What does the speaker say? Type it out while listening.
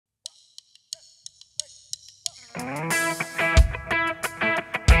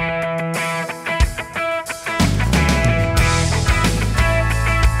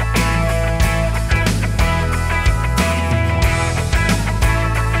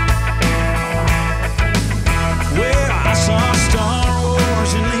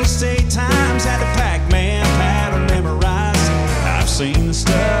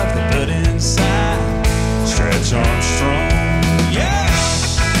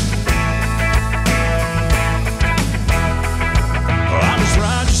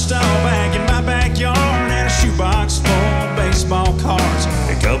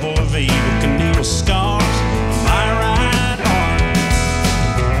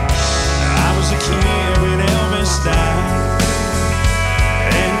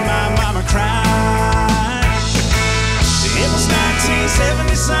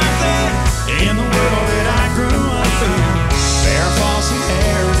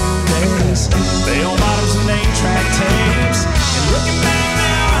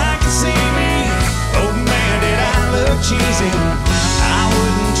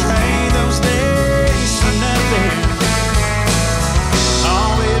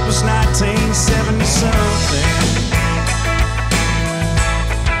was 1970-something.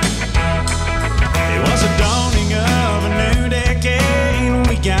 It was a dawning of a new decade.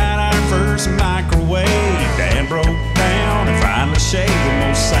 We got our first microwave. Dad broke down and finally shaved the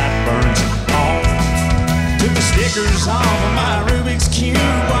most sideburns off. Took the stickers off of my Rubik's Cube.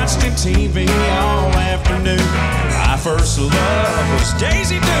 Watched TV all afternoon. My first love was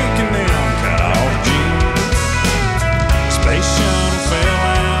Daisy Duke and them cut off jeans. Space shuttle fell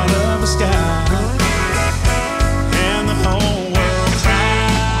out of the sky, and the whole world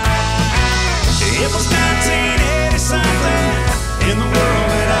cried. It was 1980-something in the world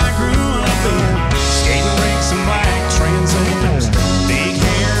that I grew up in. Skating rinks and black Trans Ams, big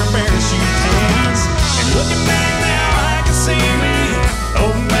hair, parachute pants. And looking back now, I can see me. Oh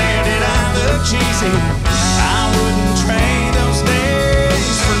man, did I look cheesy. I wouldn't trade those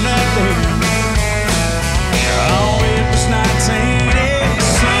days for nothing. Oh, it was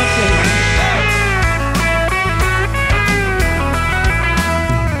 1980-something.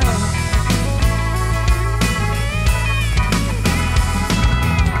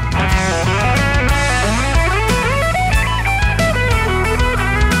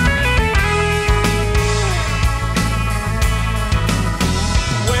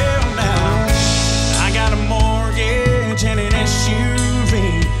 Well, now I got a mortgage and an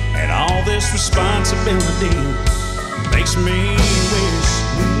SUV, and all this responsibility makes me wish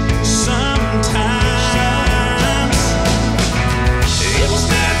sometimes it was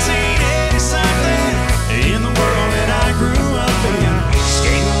 1980-something in the world that I grew up in.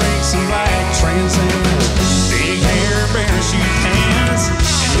 Skating rinks and black Trans Ams, big hair, parachute pants.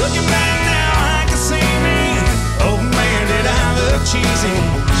 And looking back now, I can see me. Oh man, did I look cheesy.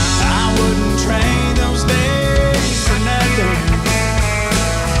 I wouldn't trade those days for nothing.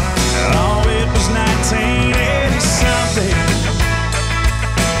 Oh, it was 1980-something.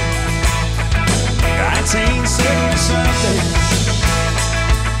 1970-something.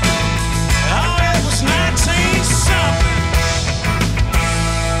 Oh, it was 19-something.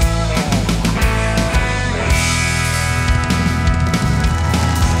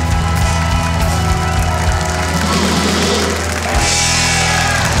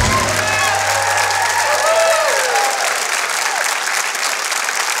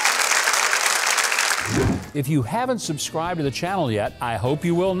 If you haven't subscribed to the channel yet, I hope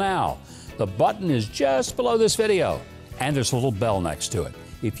you will now. The button is just below this video, and there's a little bell next to it.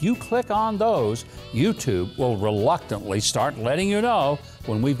 If you click on those, YouTube will reluctantly start letting you know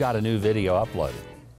when we've got a new video uploaded.